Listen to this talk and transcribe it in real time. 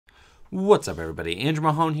What's up, everybody? Andrew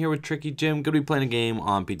Mahone here with Tricky Jim. Going to be playing a game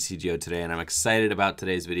on TCG today, and I'm excited about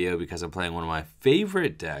today's video because I'm playing one of my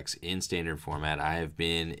favorite decks in standard format. I have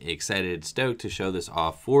been excited, stoked to show this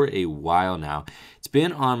off for a while now. It's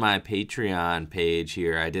been on my Patreon page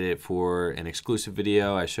here. I did it for an exclusive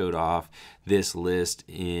video. I showed off this list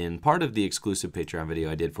in part of the exclusive Patreon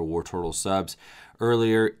video I did for War Turtle subs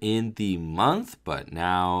earlier in the month, but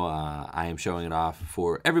now I am showing it off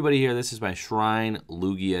for everybody here. This is my Shining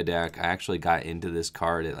Lugia deck. I actually got into this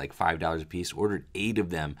card at like $5 a piece, ordered 8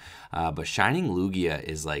 of them, but Shining Lugia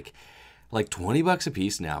is like 20 bucks a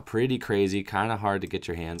piece now. Pretty crazy, kind of hard to get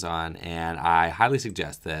your hands on, and I highly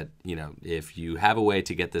suggest that, you know, if you have a way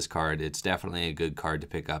to get this card, it's definitely a good card to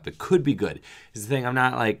pick up. It could be good. Is the thing. I'm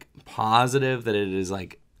not like positive that it is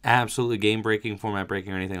like absolutely game breaking, format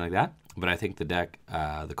breaking, or anything like that, but I think the deck,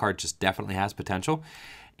 the card just definitely has potential.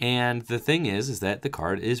 And the thing is that the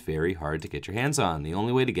card is very hard to get your hands on. The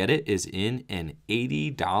only way to get it is in an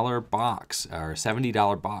 $80 box or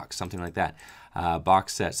 $70 box, something like that,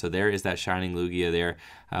 box set. So there is that Shining Lugia there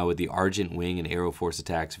with the Argent Wing and Arrow Force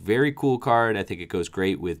attacks. Very cool card. I think it goes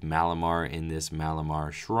great with Malamar in this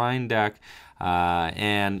Malamar Shrine deck.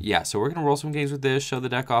 And yeah, so we're going to roll some games with this, show the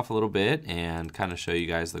deck off a little bit, and kind of show you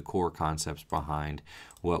guys the core concepts behind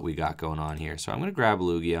what we got going on here. So I'm going to grab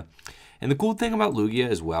Lugia. And the cool thing about Lugia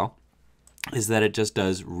as well is that it just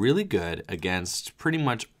does really good against pretty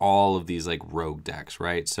much all of these like rogue decks,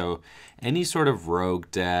 right? So any sort of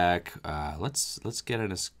rogue deck, let's get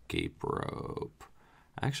an escape rope.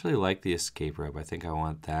 I actually like the escape rope. I think I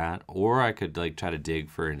want that. Or I could like try to dig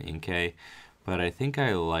for an Inkay, but I think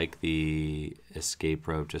I like the escape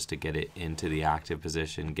rope just to get it into the active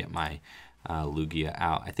position, get my Lugia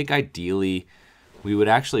out. I think ideally we would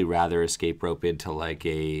actually rather escape rope into like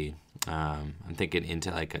a I'm thinking into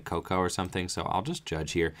like a Coco or something, so I'll just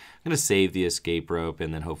judge here. I'm going to save the escape rope,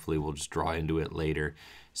 and then hopefully we'll just draw into it later.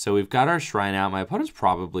 So we've got our Shrine out. My opponent's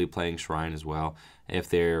probably playing Shrine as well. If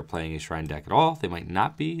they're playing a Shrine deck at all, they might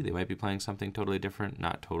not be. They might be playing something totally different,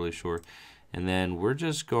 not totally sure. And then we're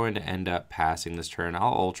just going to end up passing this turn.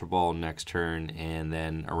 I'll Ultra Ball next turn, and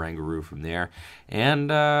then Oranguru from there, and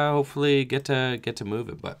hopefully get to move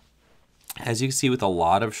it. But as you can see with a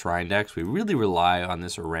lot of Shrine decks, we really rely on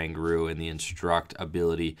this Oranguru and the Instruct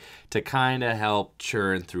ability to kind of help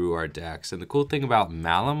churn through our decks. And the cool thing about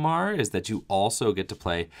Malamar is that you also get to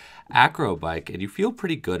play Acrobike, and you feel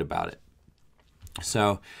pretty good about it.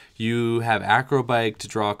 So you have Acrobike to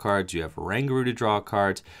draw cards, you have Oranguru to draw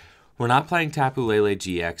cards. We're not playing Tapu Lele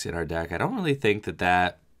GX in our deck. I don't really think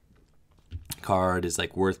that card is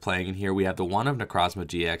like worth playing in here. We have the one of Necrozma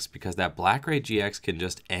GX because that Black Ray GX can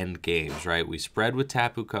just end games, right? We spread with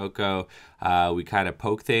Tapu Koko, we kind of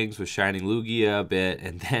poke things with Shining Lugia a bit,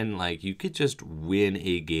 and then like you could just win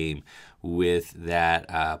a game with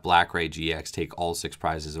that Black Ray GX, take all 6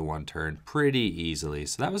 prizes in one turn pretty easily.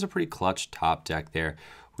 So that was a pretty clutch top deck there.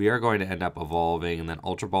 We are going to end up evolving and then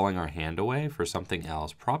Ultra Balling our hand away for something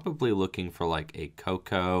else, probably looking for like a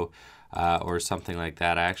Coco, or something like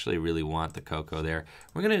that. I actually really want the Coco there.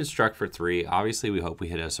 We're going to Instruct for 3. Obviously, we hope we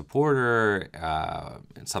hit a supporter,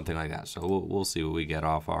 and something like that. So we'll see what we get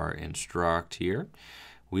off our Instruct here.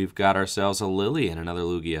 We've got ourselves a Lily and another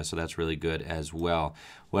Lugia, so that's really good as well.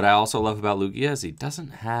 What I also love about Lugia is he doesn't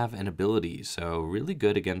have an ability, so really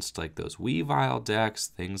good against like those Weavile decks,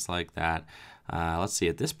 things like that. Let's see,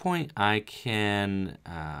 at this point I can,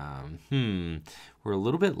 we're a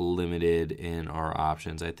little bit limited in our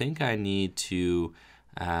options. I think I need to,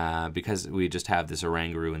 because we just have this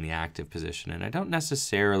Oranguru in the active position, and I don't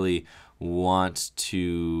necessarily want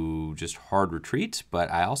to just hard retreat, but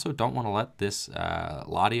I also don't want to let this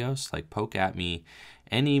Latios like poke at me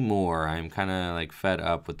anymore. I'm kind of like fed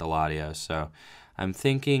up with the Latios, so I'm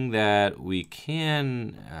thinking that we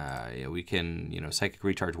can, you know, Psychic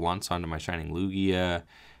Recharge once onto my Shining Lugia,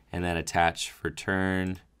 and then attach for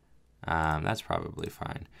turn. That's probably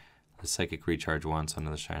fine. The Psychic Recharge once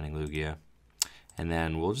onto the Shining Lugia, and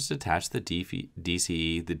then we'll just attach the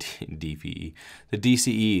DCE,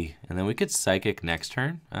 and then we could Psychic next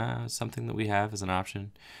turn. Something that we have as an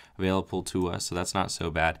option available to us, so that's not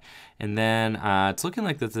so bad. And then it's looking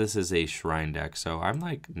like that this is a Shrine deck, so I'm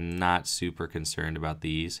like not super concerned about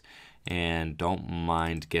these, and don't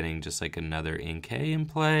mind getting just like another Inkay in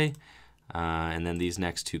play. And then these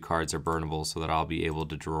next 2 cards are burnable, so that I'll be able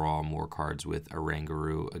to draw more cards with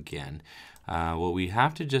Oranguru again. What we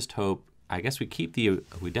have to just hope, I guess we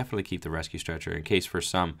definitely keep the Rescue Stretcher in case for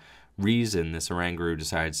some reason this Oranguru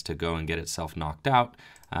decides to go and get itself knocked out.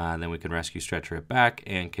 Then we can rescue stretcher it back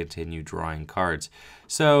and continue drawing cards.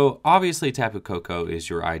 So obviously Tapu Koko is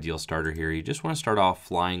your ideal starter here. You just want to start off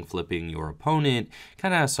flying flipping your opponent,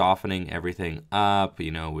 kind of softening everything up,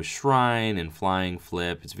 you know, with Shrine and flying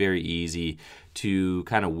flip. It's very easy to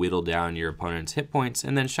kind of whittle down your opponent's hit points,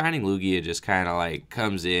 and then Shining Lugia just kind of like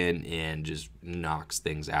comes in and just knocks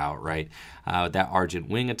things out, right? That Argent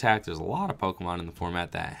Wing attack, there's a lot of Pokemon in the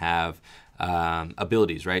format that have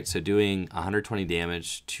abilities, right? So doing 120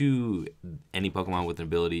 damage to any Pokemon with an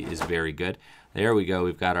ability is very good. There we go.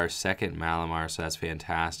 We've got our second Malamar, so that's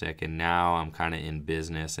fantastic. And now I'm kind of in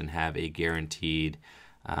business and have a guaranteed,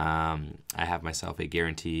 I have myself a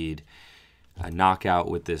guaranteed knockout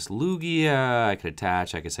with this Lugia. I could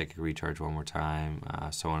attach, I could Psychic Recharge one more time,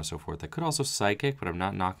 so on and so forth. I could also Psychic, but I'm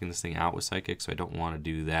not knocking this thing out with Psychic, so I don't want to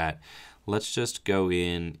do that. Let's just go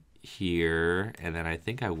in here, and then I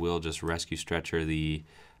think I will just Rescue Stretcher the,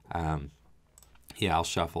 yeah, I'll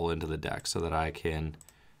shuffle into the deck so that I can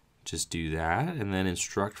just do that, and then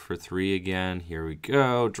Instruct for 3 again. Here we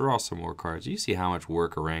go. Draw some more cards. You see how much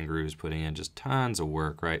work Oranguru is putting in, just tons of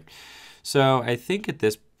work, right? So I think at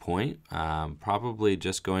this point, probably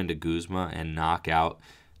just going to Guzma and knock out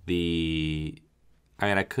the, I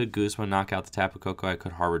mean, I could Guzma knock out the Tapu Koko, I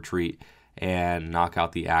could Hard Retreat and knock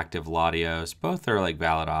out the active Latios. Both are like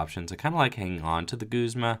valid options. I kind of like hanging on to the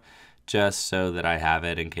Guzma just so that I have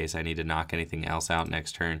it in case I need to knock anything else out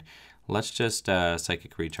next turn. Let's just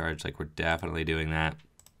Psychic Recharge, like we're definitely doing that.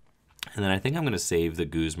 And then I think I'm going to save the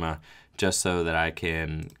Guzma just so that I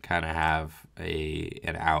can kind of have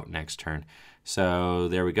an out next turn. So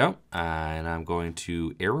there we go, and I'm going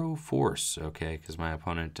to Arrow Force, okay, because my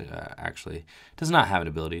opponent actually does not have an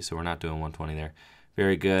ability, so we're not doing 120 there.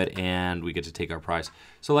 Very good, and we get to take our prize.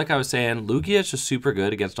 So like I was saying, Lugia is just super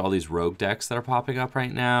good against all these rogue decks that are popping up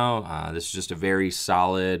right now. This is just a very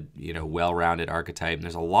solid, you know, well-rounded archetype, and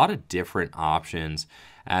there's a lot of different options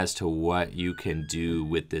as to what you can do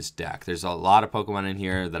with this deck. There's a lot of Pokemon in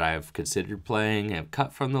here that I've considered playing and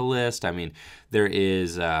cut from the list. I mean, there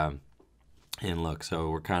is... and look, so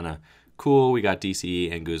we're kind of cool. We got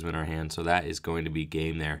DCE and Guzman in our hand, so that is going to be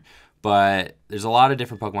game there. But there's a lot of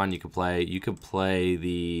different Pokemon you could play. You could play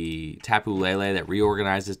the Tapu Lele that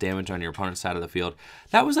reorganizes damage on your opponent's side of the field.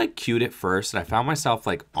 That was like cute at first, and I found myself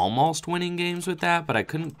like almost winning games with that, but I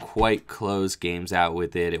couldn't quite close games out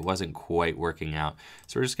with it. It wasn't quite working out.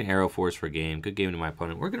 So we're just going to Arrow Force for a game. Good game to my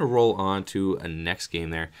opponent. We're going to roll on to a next game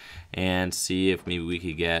there and see if maybe we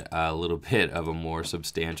could get a little bit of a more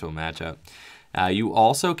substantial matchup. You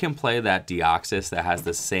also can play that Deoxys that has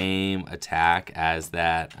the same attack as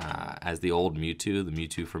that as the old Mewtwo, the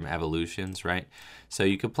Mewtwo from Evolutions, right? So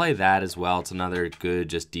you could play that as well. It's another good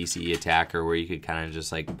just DCE attacker where you could kind of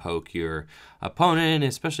just like poke your opponent,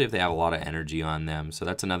 especially if they have a lot of energy on them. So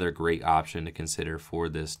that's another great option to consider for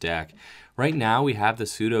this deck. Right now we have the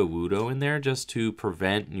Sudowoodo in there just to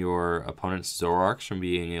prevent your opponent's Zoroarks from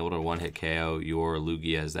being able to one-hit KO your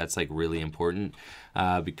Lugias. That's like really important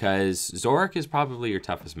because Zoroark is probably your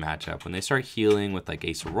toughest matchup. When they start healing with like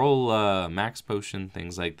Acerola, Max Potion,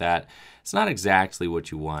 things like that, it's not exactly what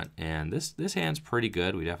you want. And this hand's pretty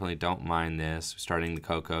good. We definitely don't mind this. Starting the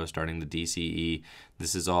Koko, starting the DCE.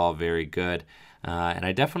 This is all very good. And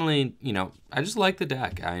I definitely, you know, I just like the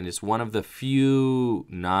deck. I mean, it's one of the few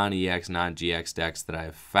non-EX, non-GX decks that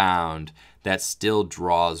I've found that still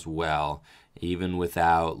draws well, even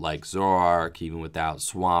without like Zoroark, even without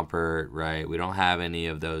Swampert, right? We don't have any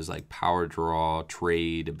of those like power draw,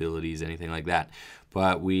 trade abilities, anything like that.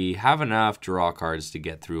 But we have enough draw cards to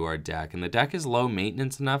get through our deck. And the deck is low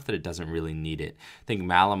maintenance enough that it doesn't really need it. I think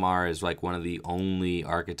Malamar is like one of the only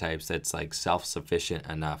archetypes that's like self-sufficient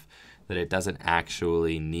enough that it doesn't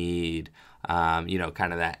actually need, you know,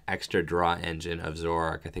 kind of that extra draw engine of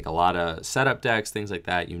Zoroark. I think a lot of setup decks, things like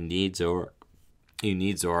that, you need Zoroark. You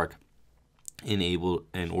need Zoroark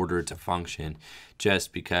in order to function,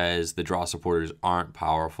 just because the draw supporters aren't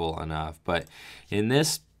powerful enough. But in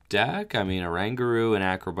this deck, I mean, Oranguru and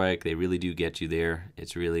Acrobike, they really do get you there.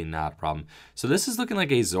 It's really not a problem. So this is looking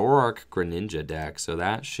like a Zoroark Greninja deck, so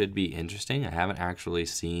that should be interesting. I haven't actually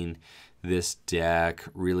seen this deck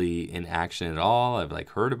really in action at all. I've like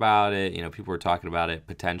heard about it. You know, people were talking about it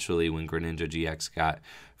potentially when Greninja GX got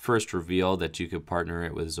first revealed that you could partner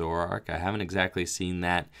it with Zoroark. I haven't exactly seen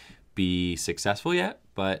that be successful yet,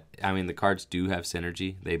 but I mean, the cards do have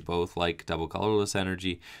synergy. They both like double colorless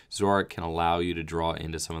energy. Zoroark can allow you to draw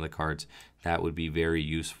into some of the cards. That would be very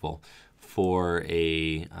useful for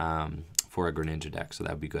a Greninja deck, so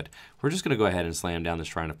that would be good. We're just going to go ahead and slam down the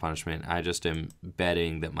Shrine of Punishment. I just am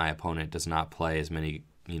betting that my opponent does not play as many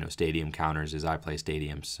stadium counters as I play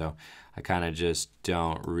stadiums. So I kind of just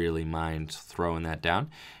don't really mind throwing that down.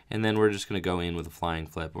 And then we're just going to go in with a flying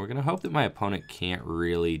flip. We're going to hope that my opponent can't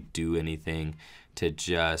really do anything to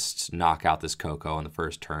just knock out this Coco on the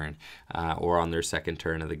first turn or on their second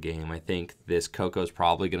turn of the game. I think this Coco is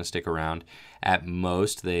probably going to stick around. At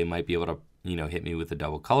most, they might be able to hit me with a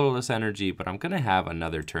double colorless energy, but I'm going to have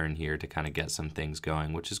another turn here to kind of get some things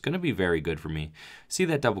going, which is going to be very good for me. See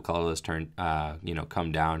that double colorless turn,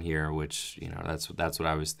 come down here, which, that's what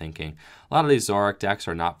I was thinking. A lot of these Zoroark decks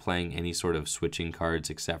are not playing any sort of switching cards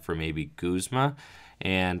except for maybe Guzma.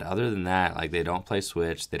 And other than that, like, they don't play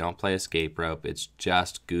Switch, they don't play Escape Rope. It's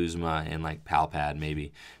just Guzma and like Palpad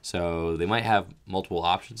maybe. So they might have multiple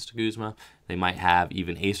options to Guzma. They might have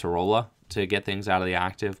even Acerola to get things out of the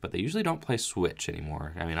active, but they usually don't play Switch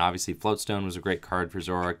anymore. I mean, obviously Floatstone was a great card for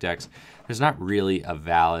Zoroark decks. There's not really a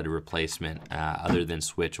valid replacement other than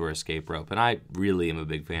Switch or Escape Rope, and I really am a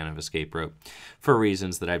big fan of Escape Rope for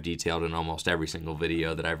reasons that I've detailed in almost every single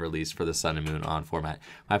video that I've released for the Sun and Moon on format.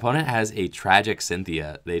 My opponent has a tragic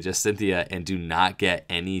Cynthia. They just Cynthia and do not get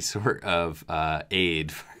any sort of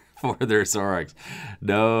aid for their Zoroarks.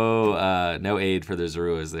 No aid for their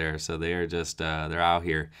Zoruas there, so they are just they're out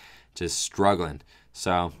here just struggling.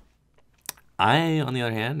 So I, on the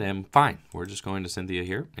other hand, am fine. We're just going to Cynthia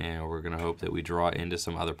here, and we're going to hope that we draw into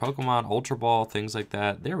some other Pokemon, Ultra Ball, things like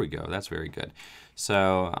that. There we go. That's very good.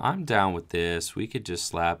 So I'm down with this. We could just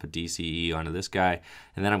slap a DCE onto this guy,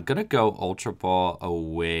 and then I'm going to go Ultra Ball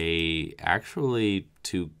away, actually,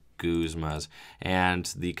 to Guzma's, and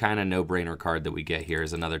the kind of no-brainer card that we get here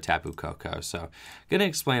is another Tapu Koko. So I'm going to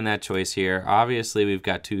explain that choice here. Obviously, we've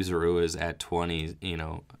got two Zoruas at 20,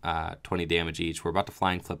 20 damage each. We're about to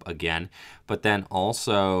flying flip again, but then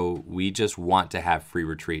also we just want to have free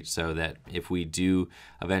retreat so that if we do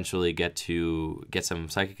eventually get some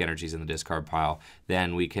Psychic Energies in the discard pile,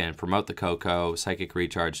 then we can promote the Koko, Psychic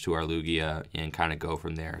Recharge to our Lugia, and kind of go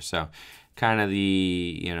from there. So kind of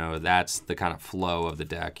the, that's the kind of flow of the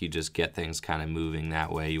deck. You just get things kind of moving that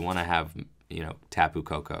way. You want to have, Tapu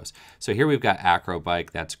Kokos. So here we've got Acro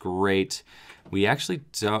Bike. That's great. We actually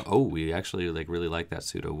don't, really like that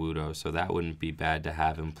Sudowoodo, so that wouldn't be bad to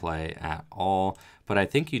have in play at all. But I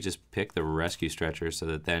think you just pick the Rescue Stretcher so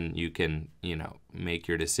that then you can, make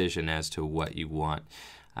your decision as to what you want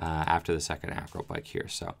after the second Acro Bike here.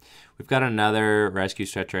 So we've got another Rescue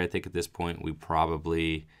Stretcher. I think at this point we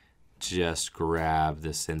probably just grab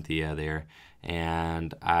the Cynthia there,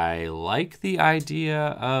 and I like the idea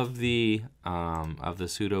of the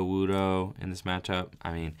Sudowoodo in this matchup.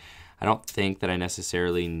 I mean, I don't think that I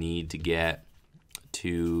necessarily need to get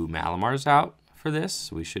two Malamars out for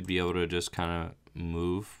this. We should be able to just kind of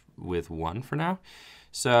move with one for now.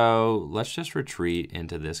 So let's just retreat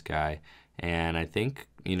into this guy, and I think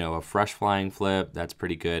a fresh flying flip, that's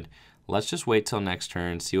pretty good. Let's just wait till next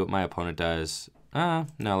turn, see what my opponent does. No,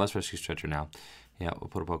 let's Rescue Stretcher now. Yeah, we'll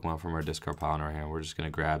put a Pokemon from our discard pile in our hand. We're just going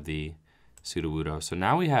to grab the Sudowoodo. So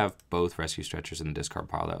now we have both Rescue Stretchers in the discard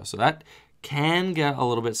pile, though. So that can get a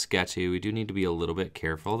little bit sketchy. We do need to be a little bit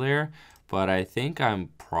careful there, but I think I'm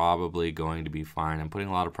probably going to be fine. I'm putting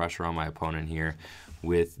a lot of pressure on my opponent here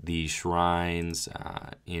with the Shrines.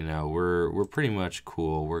 We're pretty much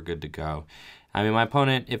cool. We're good to go. I mean, my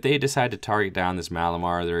opponent, if they decide to target down this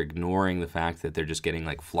Malamar, they're ignoring the fact that they're just getting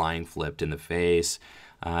like flying flipped in the face.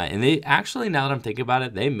 And they actually, now that I'm thinking about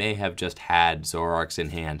it, they may have just had Zoroarks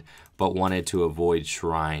in hand, but wanted to avoid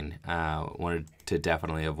Shrine. Wanted to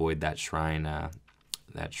definitely avoid that Shrine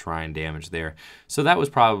damage there. So that was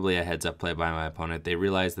probably a heads up play by my opponent. They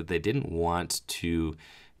realized that they didn't want to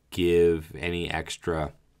give any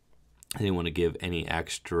extra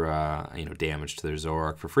damage to their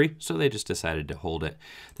Zoroark for free, so they just decided to hold it.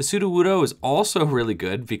 The Sudowoodo is also really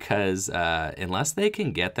good because unless they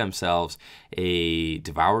can get themselves a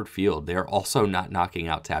Devoured Field, they're also not knocking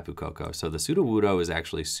out Tapu Koko. So the Sudowoodo is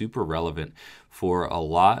actually super relevant for a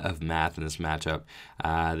lot of math in this matchup.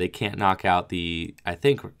 They can't knock out I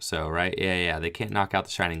think so, right? Yeah, they can't knock out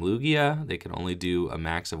the Shining Lugia. They can only do a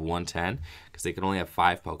max of 110 because they can only have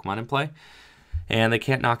 5 Pokemon in play. And they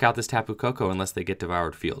can't knock out this Tapu Koko unless they get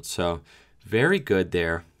Devoured Field. So very good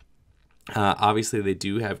there. Obviously, they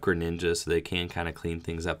do have Greninja, so they can kind of clean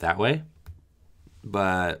things up that way.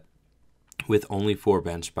 But with only 4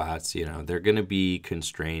 bench spots, they're going to be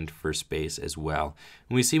constrained for space as well.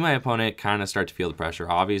 And we see my opponent kind of start to feel the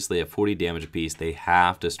pressure. Obviously, at 40 damage apiece, they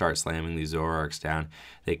have to start slamming these Zoroarks down.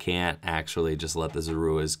 They can't actually just let the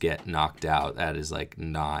Zoruas get knocked out. That is like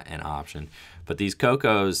not an option. But these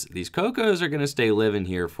Cocos are going to stay living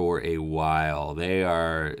here for a while. They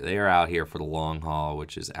are out here for the long haul,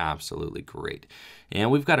 which is absolutely great.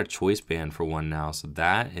 And we've got a choice band for one now, so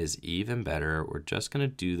that is even better. We're just going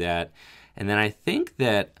to do that. And then I think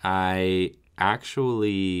that I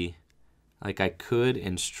actually, like, I could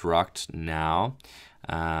instruct now.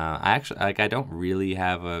 I don't really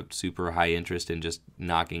have a super high interest in just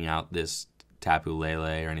knocking out this Tapu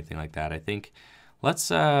Lele or anything like that. I think let's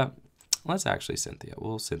actually Cynthia.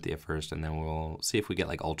 We'll Cynthia first, and then we'll see if we get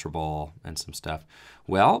like Ultra Ball and some stuff.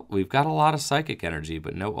 Well, we've got a lot of Psychic Energy,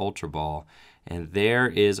 but no Ultra Ball. And there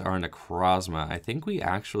is our Necrozma. I think we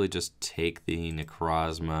actually just take the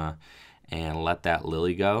Necrozma and let that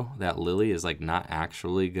Lily go. That Lily is like not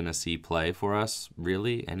actually gonna see play for us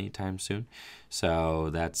really anytime soon.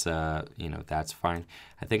 So that's that's fine.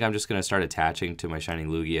 I think I'm just gonna start attaching to my Shining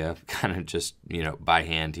Lugia, kind of just by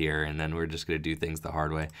hand here, and then we're just gonna do things the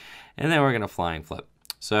hard way, and then we're gonna Flying Flip.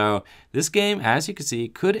 So this game, as you can see,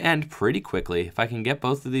 could end pretty quickly if I can get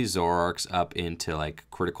both of these Zoroarks up into like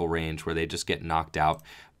critical range where they just get knocked out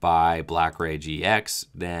by Black Ray GX,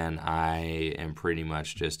 then I am pretty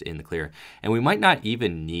much just in the clear. And we might not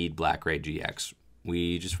even need Black Ray GX.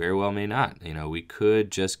 We just very well may not. We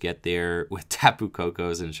could just get there with Tapu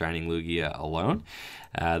Kokos and Shining Lugia alone.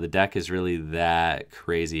 The deck is really that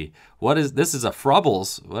crazy. This is a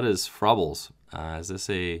Frubbles. What is Frubbles?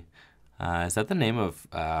 Is that the name of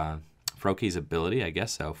Froakies' ability? I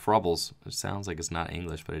guess so. Frubbles. It sounds like it's not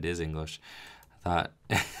English, but it is English. I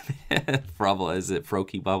thought Frubble, is it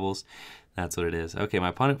Froakie Bubbles? That's what it is. Okay, my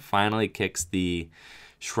opponent finally kicks the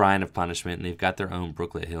Shrine of Punishment, and they've got their own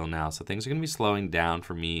Brooklet Hill now, so things are going to be slowing down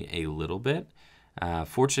for me a little bit.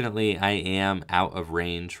 Fortunately, I am out of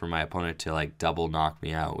range for my opponent to like double knock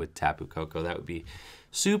me out with Tapu Koko. That would be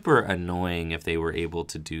super annoying if they were able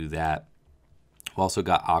to do that. I've also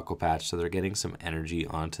got Aqua Patch, so they're getting some energy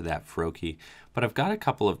onto that Froakie. But I've got a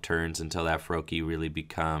couple of turns until that Froakie really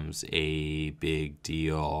becomes a big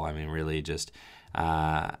deal. I mean, really just,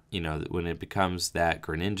 when it becomes that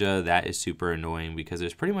Greninja, that is super annoying because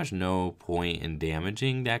there's pretty much no point in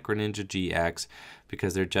damaging that Greninja GX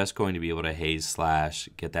because they're just going to be able to Haze Slash,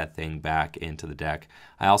 get that thing back into the deck.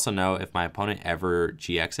 I also know if my opponent ever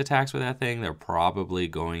GX attacks with that thing, they're probably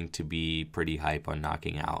going to be pretty hype on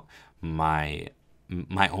knocking out my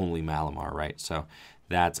only Malamar, right? So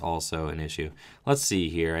that's also an issue. Let's see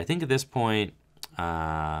here. I think at this point,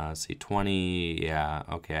 let's see, 20, yeah,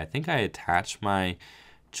 okay. I think I attach my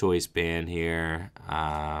choice band here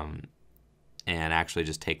and actually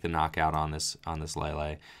just take the knockout on this Lele.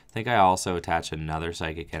 I think I also attach another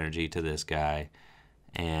Psychic Energy to this guy,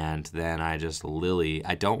 and then I just Lily.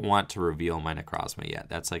 I don't want to reveal my Necrozma yet.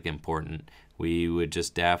 That's like important. We would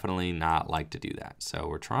just definitely not like to do that. So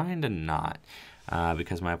we're trying to not.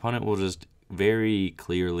 Because my opponent will just very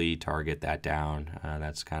clearly target that down.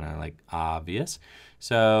 That's kind of like obvious.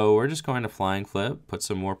 So we're just going to Flying Flip, put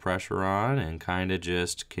some more pressure on, and kind of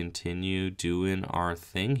just continue doing our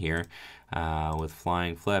thing here with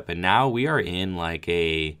Flying Flip. And now we are in like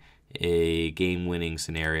a game-winning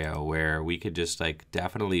scenario where we could just like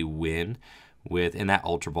definitely win with, and that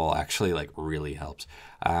Ultra Ball actually like really helps.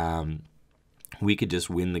 We could just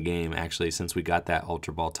win the game actually since we got that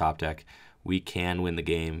Ultra Ball top deck. We can win the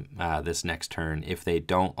game this next turn. If they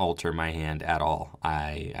don't alter my hand at all,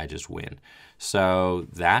 I just win. So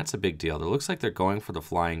that's a big deal. It looks like they're going for the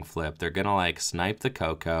Flying Flip. They're going to like snipe the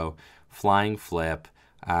Koko, Flying Flip.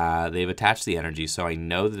 They've attached the energy, so I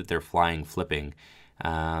know that they're Flying Flipping.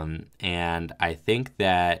 And I think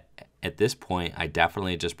that at this point, I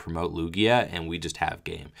definitely just promote Lugia and we just have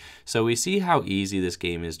game. So we see how easy this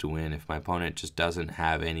game is to win if my opponent just doesn't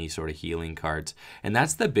have any sort of healing cards. And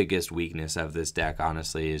that's the biggest weakness of this deck,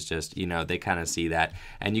 honestly, is just, they kind of see that.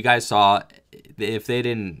 And you guys saw, if they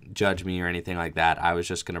didn't judge me or anything like that, I was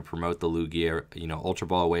just going to promote the Lugia, Ultra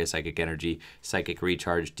Ball away, Psychic Energy, Psychic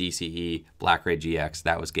Recharge, DCE, Black Ray GX.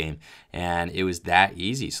 That was game. And it was that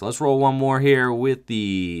easy. So let's roll one more here with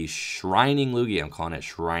the Shining Lugia. I'm calling it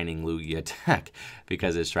Shining Lugia deck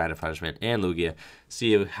because it's Shrine of Punishment and Lugia.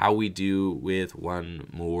 See how we do with one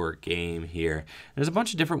more game here. There's a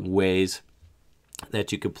bunch of different ways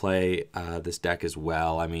that you could play this deck as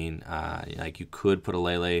well. I mean, like you could put a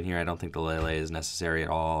Lele in here. I don't think the Lele is necessary at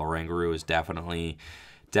all. Rangaroo is definitely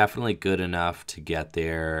good enough to get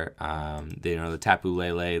there. The Tapu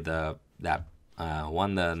Lele, the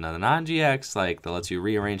non-GX, like that lets you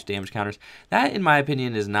rearrange damage counters. That, in my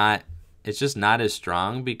opinion, is not. It's just not as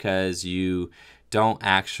strong because you don't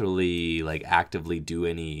actually like actively do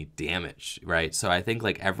any damage, right? So I think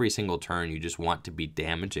like every single turn you just want to be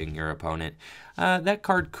damaging your opponent. That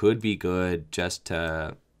card could be good just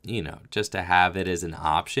to, you know, just to have it as an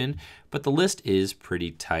option, but the list is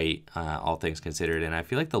pretty tight, all things considered, and I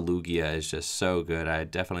feel like the Lugia is just so good. I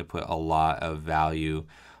definitely put a lot of value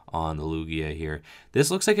on the Lugia here.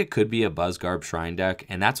 This looks like it could be a Buzzgarb Shrine deck,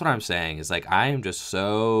 and that's what I'm saying, is like I am just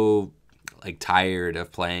so like tired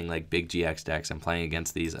of playing like big GX decks and playing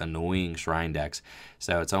against these annoying Shrine decks.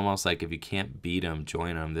 So it's almost like if you can't beat them,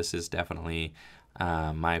 join them. This is definitely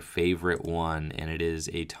my favorite one, and it is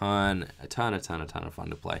a ton of fun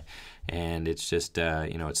to play. And it's just,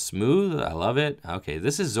 you know, it's smooth. I love it. Okay,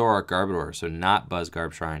 this is Zoroark Garbodor, so not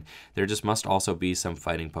Buzzgarb Shrine. There just must also be some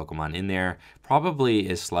fighting Pokemon in there. Probably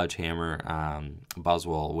is Sledgehammer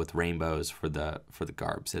Buzzwole with rainbows for the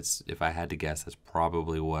Garbs. It's, if I had to guess, that's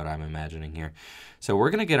probably what I'm imagining here. So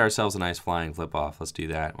we're gonna get ourselves a nice flying flip off. Let's do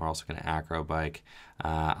that. We're also gonna Acro Bike.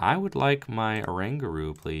 I would like my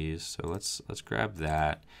Oranguru, please. So let's grab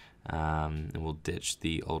that, and we'll ditch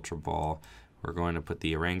the Ultra Ball. We're going to put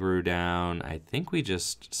the Oranguru down. I think we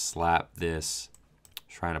just slap this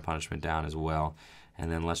Shrine of Punishment down as well.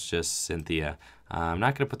 And then let's just Cynthia. I'm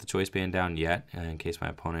not going to put the Choice Band down yet in case my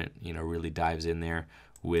opponent, you know, really dives in there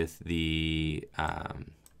with the,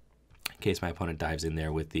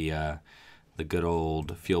 the good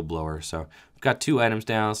old Field Blower. So we've got 2 items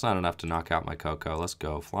down. It's not enough to knock out my Coco. Let's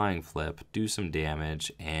go Flying Flip, do some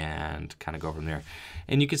damage, and kind of go from there.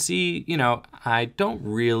 And you can see, you know,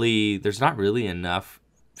 there's not really enough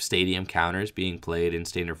stadium counters being played in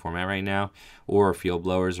standard format right now, or Field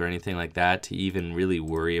Blowers or anything like that, to even really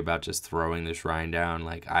worry about just throwing the Shrine down.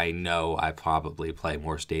 Like, I know I probably play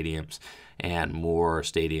more stadiums and more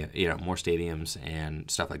stadiums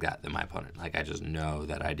and stuff like that than my opponent. Like, I just know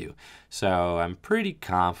that I do. So I'm pretty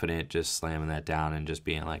confident just slamming that down and just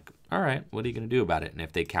being like, all right, what are you going to do about it? And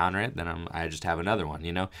if they counter it, then I just have another one,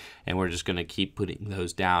 you know? And we're just going to keep putting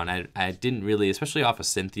those down. I didn't really, especially off of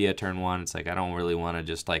Cynthia turn 1, it's like I don't really want to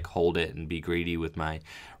just like hold it and be greedy with my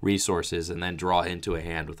resources and then draw into a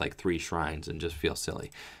hand with like 3 shrines and just feel silly.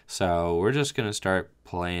 So we're just going to start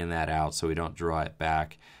playing that out so we don't draw it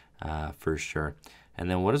back for sure. And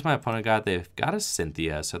then what does my opponent got? They've got a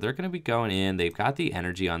Cynthia, so they're going to be going in. They've got the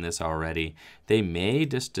energy on this already. They may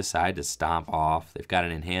just decide to stomp off. They've got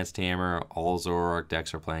an Enhanced Hammer. All Zoroark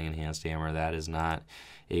decks are playing Enhanced Hammer. That is not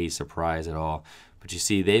a surprise at all. But you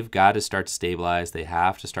see, they've got to start to stabilize. They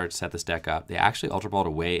have to start to set this deck up. They actually Ultra Balled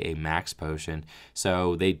away a Max Potion.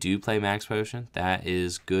 So they do play Max Potion. That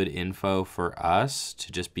is good info for us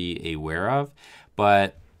to just be aware of.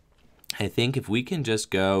 But I think if we can just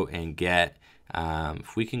go and get our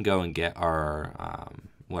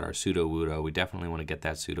our Sudowoodo, we definitely want to get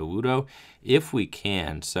that Sudowoodo if we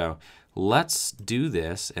can. So let's do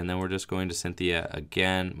this, and then we're just going to Cynthia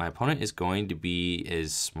again. My opponent is going to be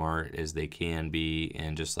as smart as they can be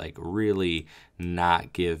and just like really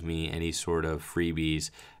not give me any sort of freebies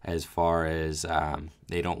as far as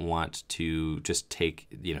they don't want to just take,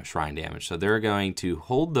 you know, shrine damage. So they're going to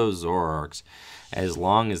hold those Zoroarks as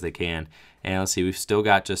long as they can. And let's see, we've still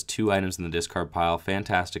got just 2 items in the discard pile.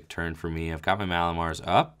 Fantastic turn for me. I've got my Malamars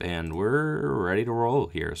up, and we're ready to roll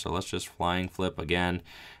here. So let's just Flying Flip again,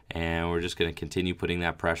 and we're just going to continue putting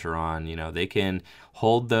that pressure on. You know, they can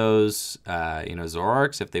hold those, you know,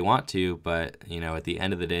 Zoroarks if they want to, but, you know, at the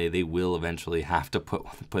end of the day, they will eventually have to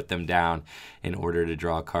put them down in order to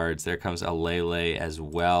draw cards. There comes a Lele as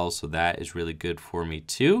well, so that is really good for me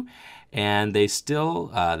too. And they still,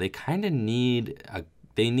 they kind of need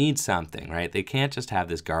they need something, right? They can't just have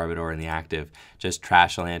this Garbodor in the active just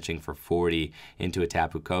trash lanching for 40 into a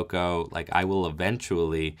Tapu Koko. Like, I will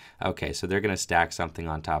eventually, okay, so they're going to stack something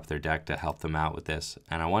on top of their deck to help them out with this.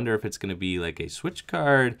 And I wonder if it's going to be like a switch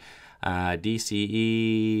card,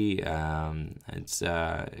 DCE,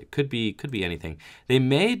 it could be anything. They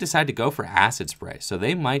may decide to go for Acid Spray, so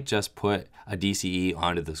they might just put a DCE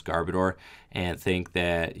onto this Garbodor and think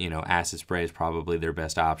that, you know, Acid Spray is probably their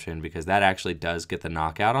best option, because that actually does get the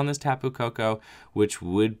knockout on this Tapu Koko, which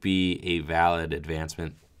would be a valid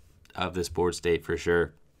advancement of this board state for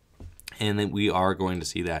sure. And then we are going to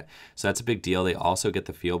see that. So that's a big deal. They also get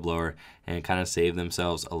the Field Blower and kind of save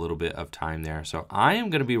themselves a little bit of time there. So I am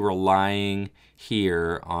going to be relying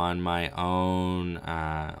here on my own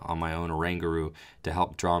Oranguru to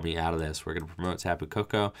help draw me out of this. We're going to promote Tapu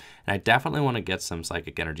Koko, and I definitely want to get some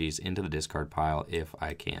Psychic Energies into the discard pile if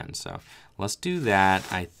I can. So let's do that.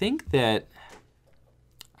 I think that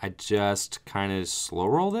I just kind of slow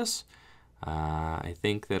roll this. I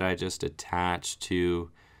think that I just attach to...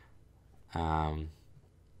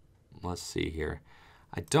 let's see here.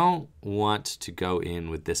 I don't want to go in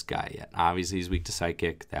with this guy yet. Obviously, he's weak to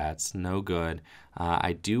Psychic. That's no good.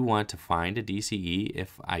 I do want to find a DCE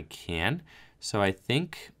if I can. So I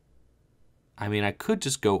think, I mean, I could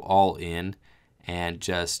just go all in and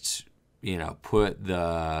just, you know, put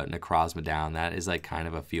the Necrozma down. That is like kind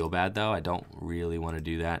of a feel bad, though. I don't really want to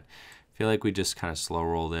do that. I feel like we just kind of slow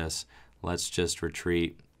roll this. Let's just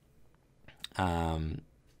retreat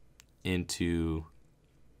into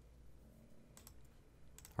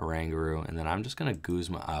Oranguru, and then I'm just going to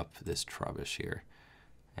Guzma up this Trubbish here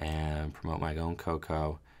and promote my own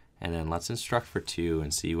Coco, and then let's instruct for 2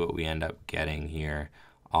 and see what we end up getting here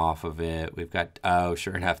off of it. We've got, oh,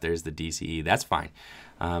 sure enough, there's the DCE. That's fine.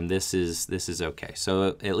 This is okay.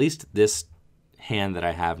 So at least this hand that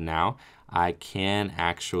I have now, I can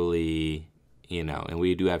actually, you know, and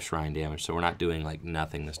we do have Shrine damage, so we're not doing like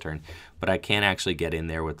nothing this turn, but I can actually get in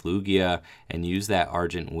there with Lugia and use that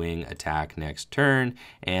Argent Wing attack next turn,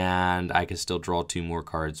 and I can still draw 2 more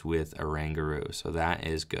cards with Oranguru, so that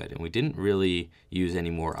is good. And we didn't really use any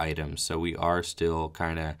more items, so we are still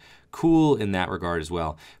kind of cool in that regard as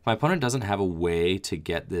well. If my opponent doesn't have a way to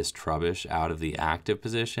get this Trubbish out of the active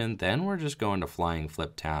position, then we're just going to Flying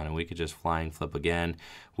Flip Town, and we could just Flying Flip again,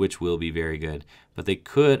 which will be very good. But they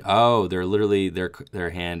could, oh, they're literally, their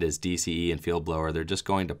hand is DCE and Field Blower. They're just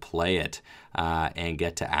going to play it and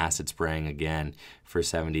get to Acid Spraying again for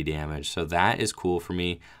 70 damage. So that is cool for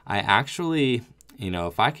me. I actually, you know,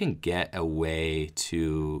 if I can get a way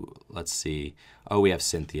to, let's see, oh, we have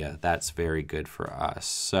Cynthia. That's very good for us.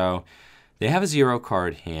 So they have a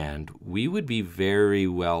 0-card hand. We would be very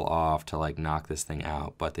well off to like knock this thing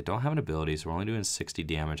out, but they don't have an ability, so we're only doing 60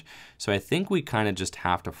 damage. So I think we kind of just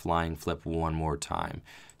have to Flying Flip one more time.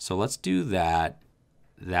 So let's do that.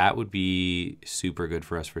 That would be super good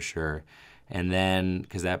for us for sure. And then,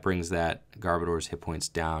 because that brings that Garbodor's hit points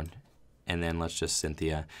down. And then let's just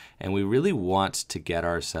Cynthia. And we really want to get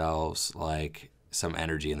ourselves like some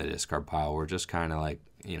energy in the discard pile. We're just kind of like,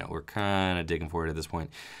 you know, we're kind of digging for it at this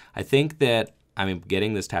point. I think that, I mean,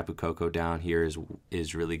 getting this Tapu Koko down here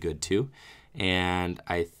is really good too. And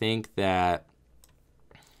I think that,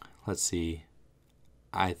 let's see,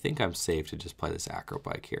 I think I'm safe to just play this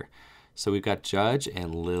Acrobike here. So we've got Judge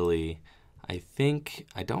and Lily. I think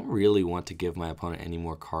I don't really want to give my opponent any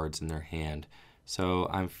more cards in their hand. So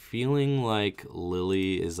I'm feeling like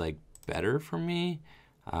Lily is like better for me.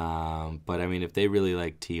 But I mean, if they really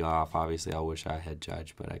like tee off, obviously I'll wish I had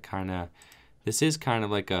Judge, but I kind of, this is kind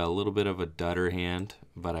of like a little bit of a dudder hand,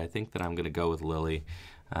 but I think that I'm going to go with Lily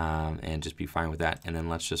and just be fine with that. And then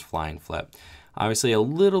let's just Flying Flip. Obviously a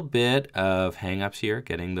little bit of hang-ups here,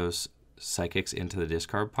 getting those Psychics into the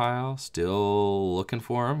discard pile. Still looking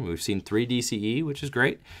for them. We've seen 3 DCE, which is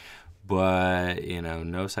great. But, you know,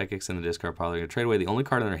 no Psychics in the discard pile. They're going to trade away the only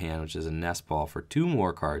card in their hand, which is a Nest Ball, for 2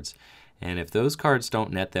 more cards. And if those cards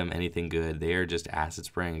don't net them anything good, they are just Acid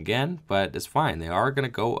Spraying again, but it's fine. They are going to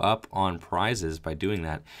go up on prizes by doing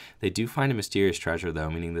that. They do find a Mysterious Treasure,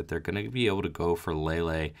 though, meaning that they're going to be able to go for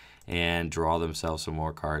Lele and draw themselves some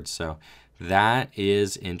more cards. So that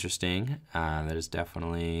is interesting. That is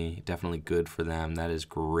definitely good for them. That is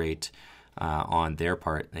great on their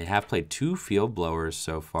part. They have played 2 Field Blowers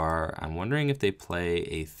so far. I'm wondering if they play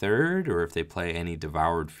a third or if they play any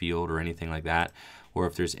Devoured Field or anything like that, or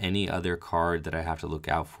if there's any other card that I have to look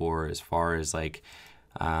out for as far as like,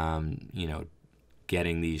 you know,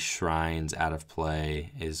 getting these shrines out of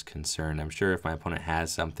play is concerned. I'm sure if my opponent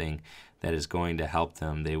has something that is going to help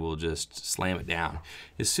them, they will just slam it down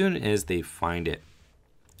as soon as they find it.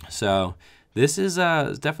 So this is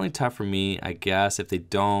definitely tough for me. I guess if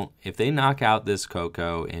they knock out this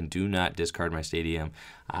Coco and do not discard my Stadium,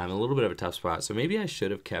 I'm a little bit of a tough spot. So maybe I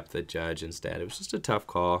should have kept the Judge instead. It was just a tough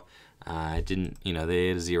call. I didn't, you know, they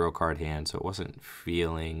had a 0-card hand, so it wasn't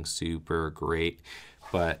feeling super great,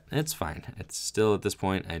 but it's fine. It's still, at this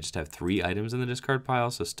point, I just have 3 items in the discard pile,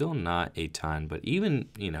 so still not a ton. But even,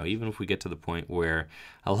 you know, even if we get to the point where,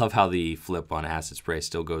 I love how the flip on Acid Spray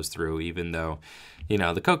still goes through, even though, you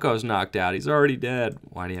know, the Coco's knocked out. He's already dead.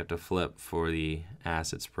 Why do you have to flip for the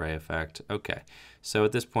Acid Spray effect? Okay. So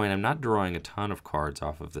at this point, I'm not drawing a ton of cards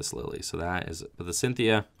off of this Lily. So that is, but the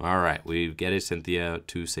Cynthia, all right, we get a Cynthia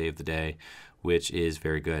to save the day, which is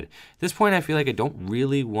very good. At this point, I feel like I don't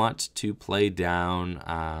really want to play down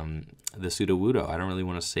the Sudowoodo. I don't really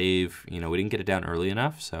want to save, you know, we didn't get it down early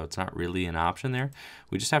enough, so it's not really an option there.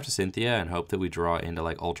 We just have to Cynthia and hope that we draw into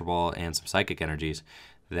like Ultra Ball and some Psychic Energies.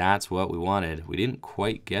 That's what we wanted. We didn't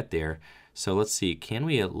quite get there. So let's see, can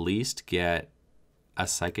we at least get a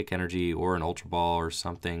Psychic Energy or an Ultra Ball or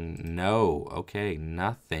something? No. Okay,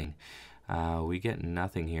 nothing. We get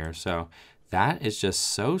nothing here. So That is just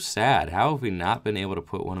so sad. How have we not been able to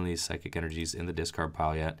put one of these psychic energies in the discard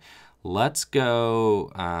pile yet? Let's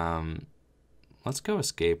go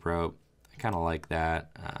Escape Rope. I kind of like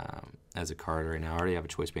that as a card right now. I already have a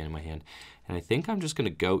choice band in my hand. And I think I'm just going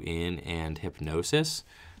to go in and Hypnosis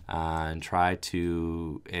and try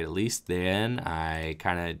to, at least then, I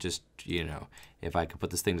kind of just, if I could put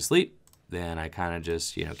this thing to sleep, then I kind of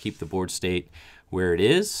just, keep the board state where it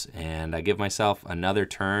is. And I give myself another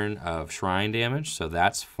turn of Shrine damage, so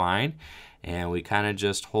that's fine. And we kind of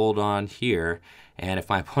just hold on here. And if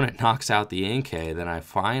my opponent knocks out the Inkay, then I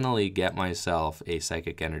finally get myself a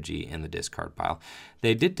Psychic Energy in the discard pile.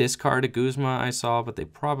 They did discard a Guzma, I saw, but they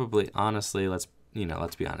probably, honestly, let's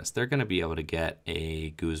be honest, they're going to be able to get a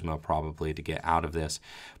Guzma probably to get out of this.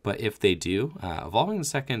 But if they do, Evolving the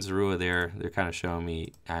second Zorua there, they're kind of showing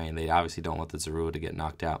me, I mean, they obviously don't want the Zorua to get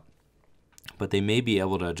knocked out. But they may be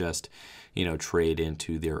able to just, trade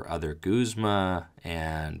into their other Guzma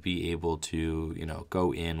and be able to,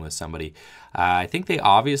 go in with somebody. I think they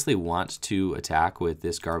obviously want to attack with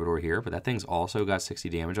this Garbodor here, but that thing's also got 60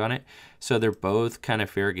 damage on it. So they're both kind of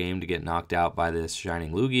fair game to get knocked out by this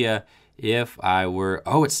Shining Lugia. If I were,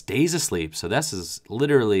 oh, it stays asleep. So this is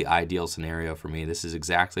literally ideal scenario for me. This is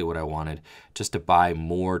exactly what I wanted, just to buy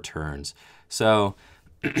more turns. So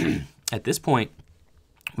at this point,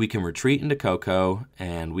 we can retreat into Coco,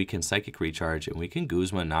 and we can Psychic Recharge, and we can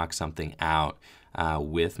Guzma knock something out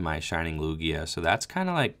with my Shining Lugia. So that's kind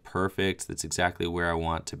of like perfect. That's exactly where I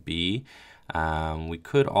want to be. We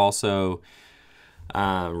could also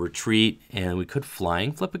retreat, and we could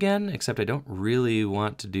Flying Flip again, except I don't really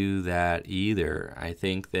want to do that either. I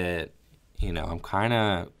think that, I'm kind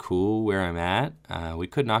of cool where I'm at. We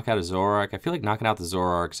could knock out a Zoroark. I feel like knocking out the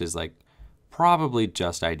Zoroarks is like probably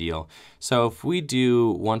just ideal. So if we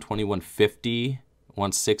do 120, 150,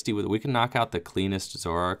 160, we can knock out the cleanest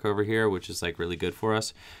Zoroark over here, which is like really good for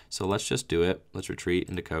us. So let's just do it. Let's retreat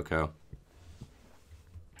into Coco.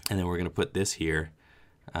 And then we're going to put this here.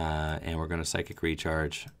 And we're going to Psychic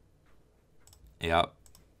Recharge. Yep.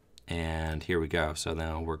 And here we go. So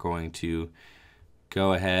now we're going to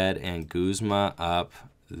go ahead and Guzma up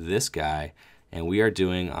this guy. And we are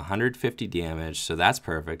doing 150 damage, so that's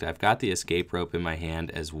perfect. I've got the Escape Rope in my hand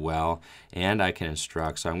as well, and I can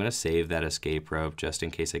Instruct. So I'm going to save that Escape Rope just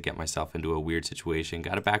in case I get myself into a weird situation.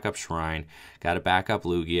 Got to back up Shrine. Got to back up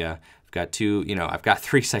Lugia. Got two, I've got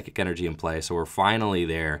 3 Psychic Energy in play, so we're finally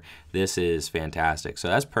there. This is fantastic. So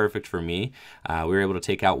that's perfect for me. We were able to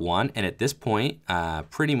take out 1, and at this point,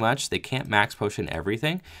 pretty much they can't Max Potion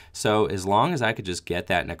everything. So as long as I could just get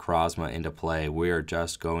that Necrozma into play, we're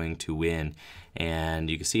just going to win. And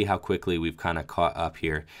you can see how quickly we've kind of caught up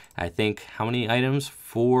here. I think, how many items?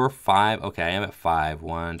 4, 5. Okay, I am at 5.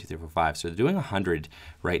 1, 2, 3, 4, 5. So they're doing 100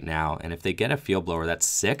 right now. And if they get a Field Blower, that's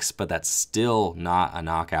 6, but that's still not a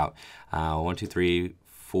knockout. 1, 2, 3,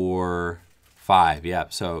 4, 5. Yeah,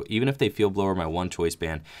 so even if they Field Blower my 1 choice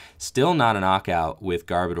band, still not a knockout with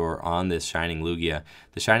Garbodor on this Shining Lugia.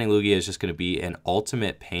 The Shining Lugia is just going to be an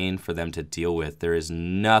ultimate pain for them to deal with. There is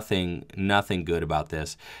nothing good about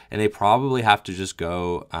this. And they probably have to just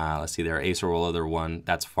go, let's see, their Acerola, their 1,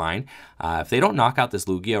 that's fine. If they don't knock out this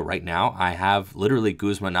Lugia right now, I have literally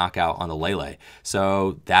Guzma knockout on the Lele.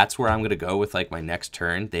 So that's where I'm going to go with like my next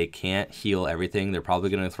turn. They can't heal everything. They're probably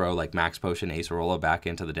going to throw like Max Potion Acerola back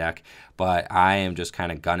into the deck. But I am just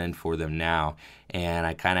kind of gunning for them now. And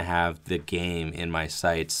I kind of have the game in my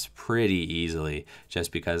sights pretty easily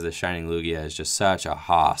just because the Shining Lugia is just such a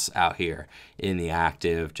hoss out here in the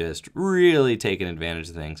active, just really taking advantage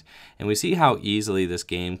of things. And we see how easily this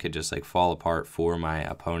game could just like fall apart for my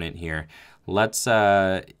opponent here. Let's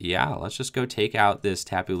just go take out this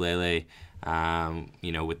Tapu Lele,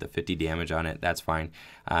 with the 50 damage on it. That's fine.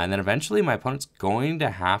 And then eventually my opponent's going to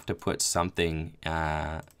have to put something,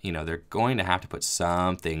 they're going to have to put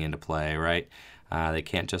something into play, right? They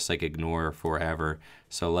can't just like ignore forever.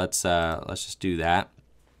 So let's just do that.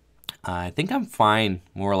 I think I'm fine,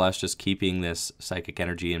 more or less, just keeping this Psychic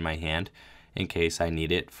Energy in my hand in case I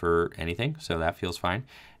need it for anything. So that feels fine.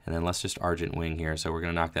 And then let's just Argent Wing here. So we're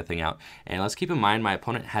going to knock that thing out. And let's keep in mind my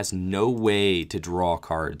opponent has no way to draw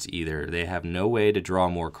cards either. They have no way to draw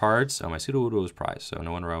more cards. Oh, my Sudowoodo was prized, so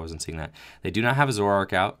no wonder I wasn't seeing that. They do not have a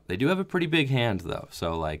Zoroark out. They do have a pretty big hand, though.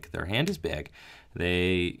 So, like, their hand is big.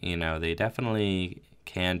 They definitely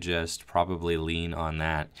can just probably lean on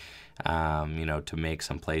that, to make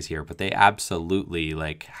some plays here. But they absolutely,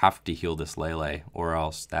 like, have to heal this Lele, or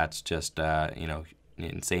else that's just,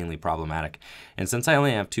 insanely problematic. And since I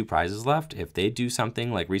only have 2 prizes left, if they do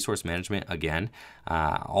something like resource management again,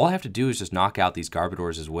 all I have to do is just knock out these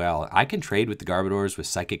Garbodors as well. I can trade with the Garbodors with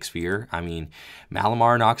Psychic Sphere. I mean,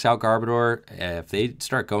 Malamar knocks out Garbodor. If they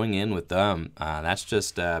start going in with them, that's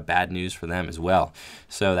just bad news for them as well.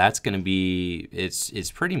 So that's going to be,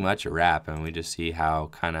 it's pretty much a wrap, and we just see how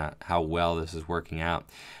well this is working out.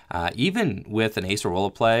 Even with an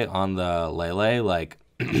Acerola play on the Lele, like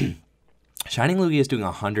Shining Lugia is doing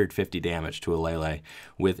 150 damage to a Lele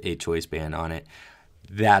with a Choice Band on it.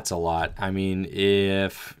 That's a lot. I mean,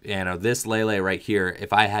 if, this Lele right here,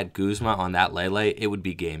 if I had Guzma on that Lele, it would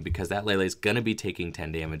be game, because that Lele is going to be taking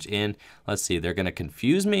 10 damage in. Let's see, they're going to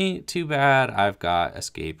confuse me. Too bad. I've got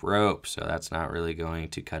Escape Rope, so that's not really going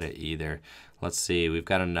to cut it either. Let's see, we've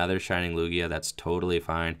got another Shining Lugia. That's totally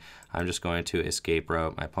fine. I'm just going to Escape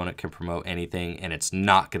Rope. My opponent can promote anything, and it's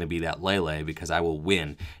not going to be that Lele, because I will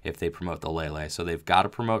win if they promote the Lele. So they've got to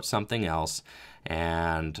promote something else,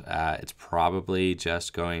 and it's probably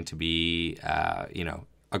just going to be, a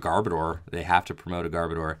Garbodor. They have to promote a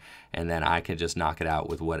Garbodor, and then I can just knock it out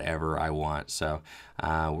with whatever I want. So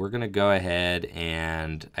we're going to go ahead,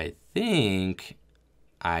 and I think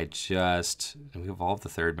we evolved the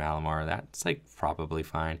 3rd Malamar. That's like probably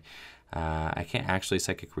fine. I can't actually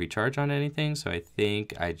Psychic Recharge on anything, so I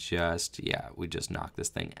think we just knock this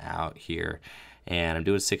thing out here. And I'm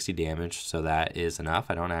doing 60 damage, so that is enough.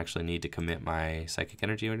 I don't actually need to commit my Psychic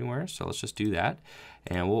Energy anywhere, so let's just do that.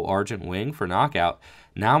 And we'll Argent Wing for knockout.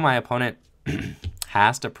 Now my opponent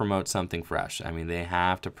has to promote something fresh. I mean, they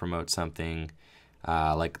have to promote something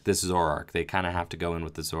like this Zoroark. They kind of have to go in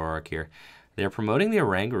with the Zoroark here. They're promoting the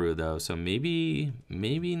Oranguru, though, so maybe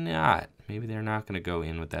not. Maybe they're not going to go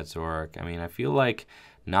in with that Zoroark. I mean, I feel like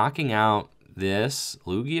knocking out this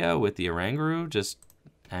Lugia with the Oranguru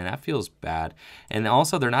and that feels bad. And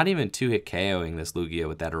also, they're not even 2-hit KOing this Lugia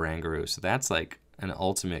with that Oranguru, so that's like an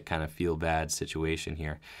ultimate kind of feel-bad situation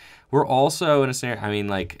here. We're also in a scenario, I mean,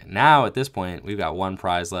 like, now at this point, we've got 1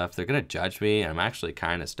 prize left. They're going to judge me, and I'm actually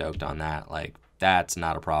kind of stoked on that. Like, that's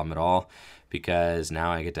not a problem at all, because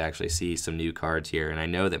now I get to actually see some new cards here, and I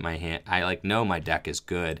know that I know my deck is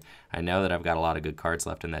good. I know that I've got a lot of good cards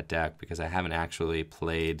left in that deck, because I haven't actually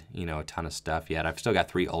played, a ton of stuff yet. I've still got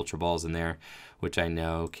 3 Ultra Balls in there, which I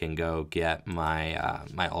know can go get my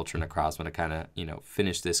my Ultra Necrozma to kind of,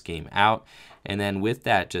 finish this game out. And then with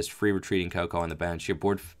that, just free retreating Coco on the bench, your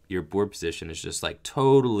board position is just like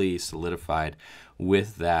totally solidified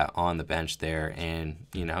with that on the bench there, and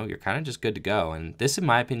you're kind of just good to go. And this, in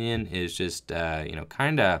my opinion, is just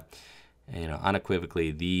kind of unequivocally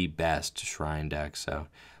the best Shrine deck. So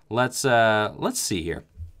let's see here.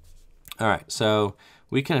 All right, so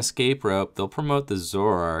we can Escape Rope. They'll promote the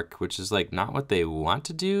Zoroark, which is like not what they want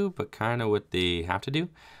to do, but kind of what they have to do.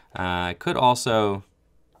 I could also,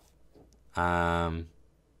 they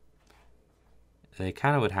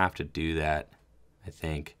kind of would have to do that, I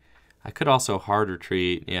think. I could also hard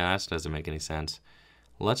retreat. Yeah, that doesn't make any sense.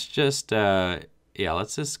 Let's just,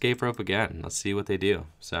 let's Escape Rope again. Let's see what they do.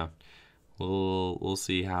 So we'll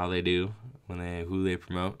see how they do who they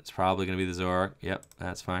promote. It's probably gonna be the Zoroark. Yep,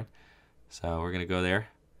 that's fine. So we're gonna go there.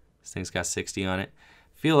 This thing's got 60 on it.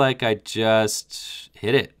 Feel like I just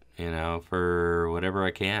hit it, for whatever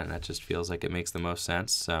I can. That just feels like it makes the most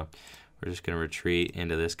sense. So we're just gonna retreat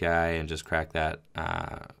into this guy and just crack that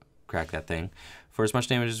thing for as much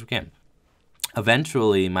damage as we can.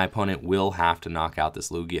 Eventually, my opponent will have to knock out this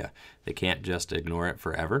Lugia. They can't just ignore it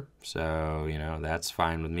forever. So, that's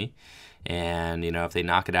fine with me. And, if they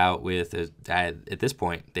knock it out with, at this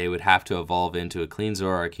point, they would have to evolve into a clean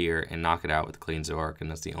Zoroark here and knock it out with a clean Zoroark.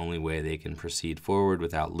 And that's the only way they can proceed forward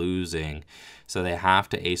without losing. So they have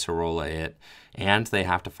to Acerola it, and they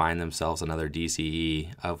have to find themselves another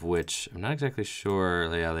DCE, of which I'm not exactly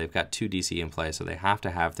sure. Yeah, they've got 2 DCE in play, so they have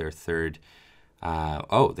to have their 3rd.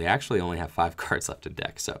 They actually only have 5 cards left in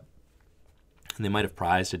deck, so they might have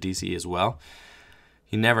prized a DC as well.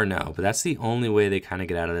 You never know, but that's the only way they kind of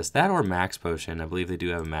get out of this. That or Max Potion. I believe they do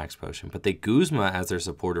have a Max Potion, but they Guzma as their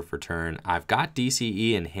supporter for turn. I've got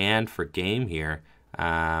DCE in hand for game here.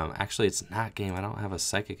 Actually, it's not game. I don't have a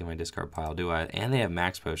Psychic in my discard pile, do I? And they have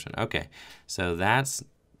Max Potion. Okay, so that's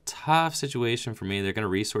tough situation for me. They're going to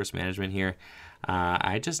resource management here.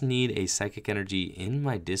 I just need a Psychic Energy in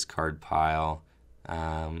my discard pile.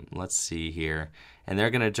 Let's see here. And they're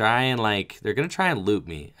going to try and loop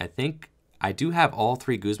me. I think I do have all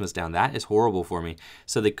 3 Guzmas down. That is horrible for me.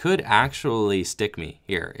 So they could actually stick me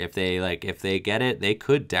here. If they get it, they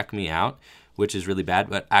could deck me out, which is really bad.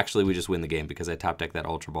 But actually, we just win the game because I top deck that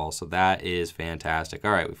Ultra Ball. So that is fantastic.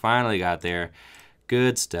 All right, we finally got there.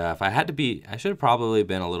 Good stuff. I should have probably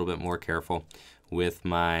been a little bit more careful with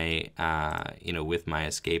my, with my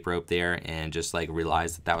escape rope there, and just like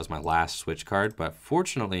realized that that was my last switch card. But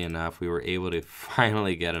fortunately enough, we were able to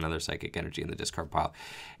finally get another Psychic Energy in the discard pile,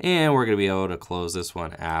 and we're gonna be able to close this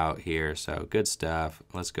one out here. So good stuff.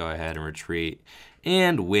 Let's go ahead and retreat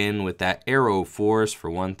and win with that Arrow Force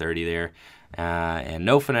for 130 there. And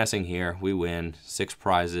no finessing here. We win 6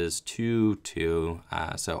 prizes,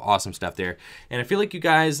 2-2. So awesome stuff there. And I feel like you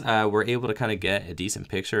guys were able to kind of get a decent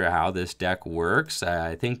picture of how this deck works.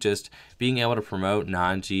 I think just being able to promote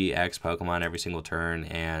non-GX Pokemon every single turn,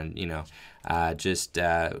 and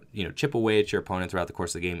chip away at your opponent throughout the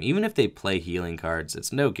course of the game. Even if they play healing cards,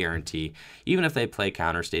 it's no guarantee. Even if they play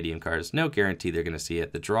counter stadium cards, no guarantee they're going to see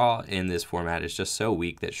it. The draw in this format is just so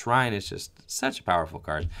weak that Shrine is just such a powerful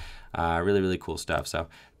card. Really, really cool stuff. So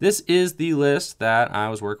this is the list that I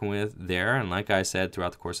was working with there. And like I said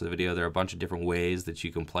throughout the course of the video, there are a bunch of different ways that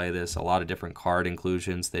you can play this, a lot of different card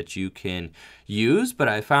inclusions that you can use. But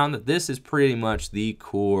I found that this is pretty much the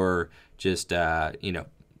core, this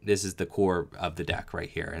is the core of the deck right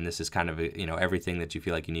here. And this is kind of, everything that you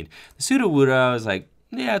feel like you need. The Sudowoodo is like,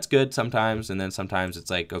 yeah, it's good sometimes, and then sometimes it's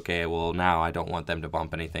like, okay, well, now I don't want them to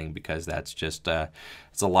bump anything because that's just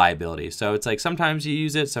it's a liability. So it's like sometimes you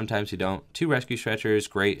use it, sometimes you don't. 2 Rescue Stretchers,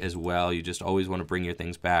 great as well. You just always want to bring your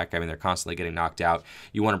things back. I mean, they're constantly getting knocked out.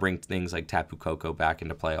 You want to bring things like Tapu Koko back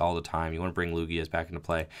into play all the time. You want to bring Lugias back into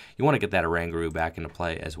play. You want to get that Oranguru back into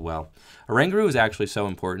play as well. Oranguru is actually so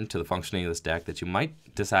important to the functioning of this deck that you might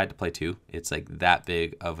decide to play 2. It's like that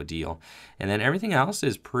big of a deal. And then everything else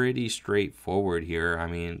is pretty straightforward here. I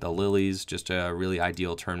mean, the Lily's just a really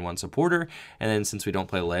ideal turn 1 supporter. And then since we don't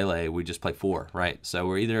play Lele, we just play 4, right? So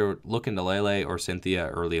we're either looking to Lele or Cynthia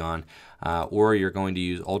early on, or you're going to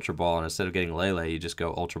use Ultra Ball, and instead of getting Lele, you just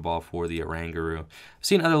go Ultra Ball for the Oranguru. I've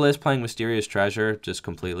seen other lists playing Mysterious Treasure, just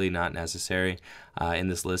completely not necessary in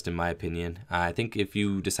this list, in my opinion. I think if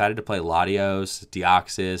you decided to play Latios,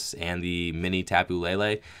 Deoxys, and the mini Tapu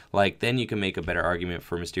Lele, then you can make a better argument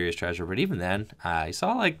for Mysterious Treasure. But even then, I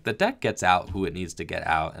saw the deck gets out who it needs to get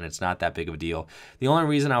out, and it's not that big of a deal. The only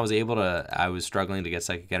reason I was struggling to get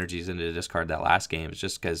Psychic Energies into the discard that last game is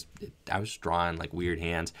just because I was drawing weird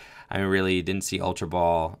hands. I really didn't see Ultra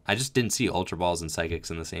Ball. I just didn't see Ultra Balls and Psychics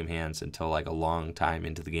in the same hands until a long time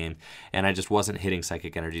into the game. And I just wasn't hitting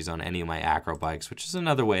Psychic Energies on any of my Acro Bikes, which is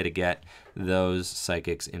another way to get those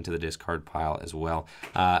Psychics into the discard pile as well.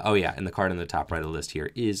 Oh yeah, and the card in the top right of the list here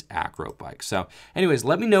is Acro Bike. So anyways,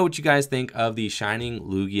 let me know what you guys think of the Shining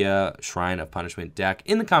Lugia Shrine of Punishment deck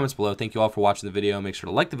in the comments below. Thank you all for watching the video. Make sure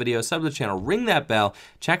to like the video, sub to the channel, ring that bell.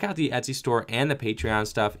 Check out the Etsy store and the Patreon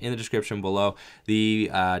stuff in the description below. The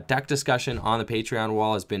deck discussion on the Patreon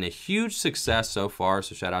wall has been a huge success so far,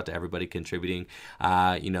 so shout out to everybody contributing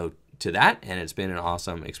to that, and it's been an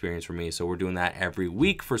awesome experience for me. So we're doing that every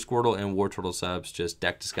week for Squirtle and War Turtle subs, just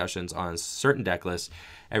deck discussions on certain deck lists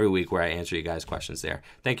every week where I answer you guys questions there.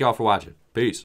 Thank you all for watching. Peace.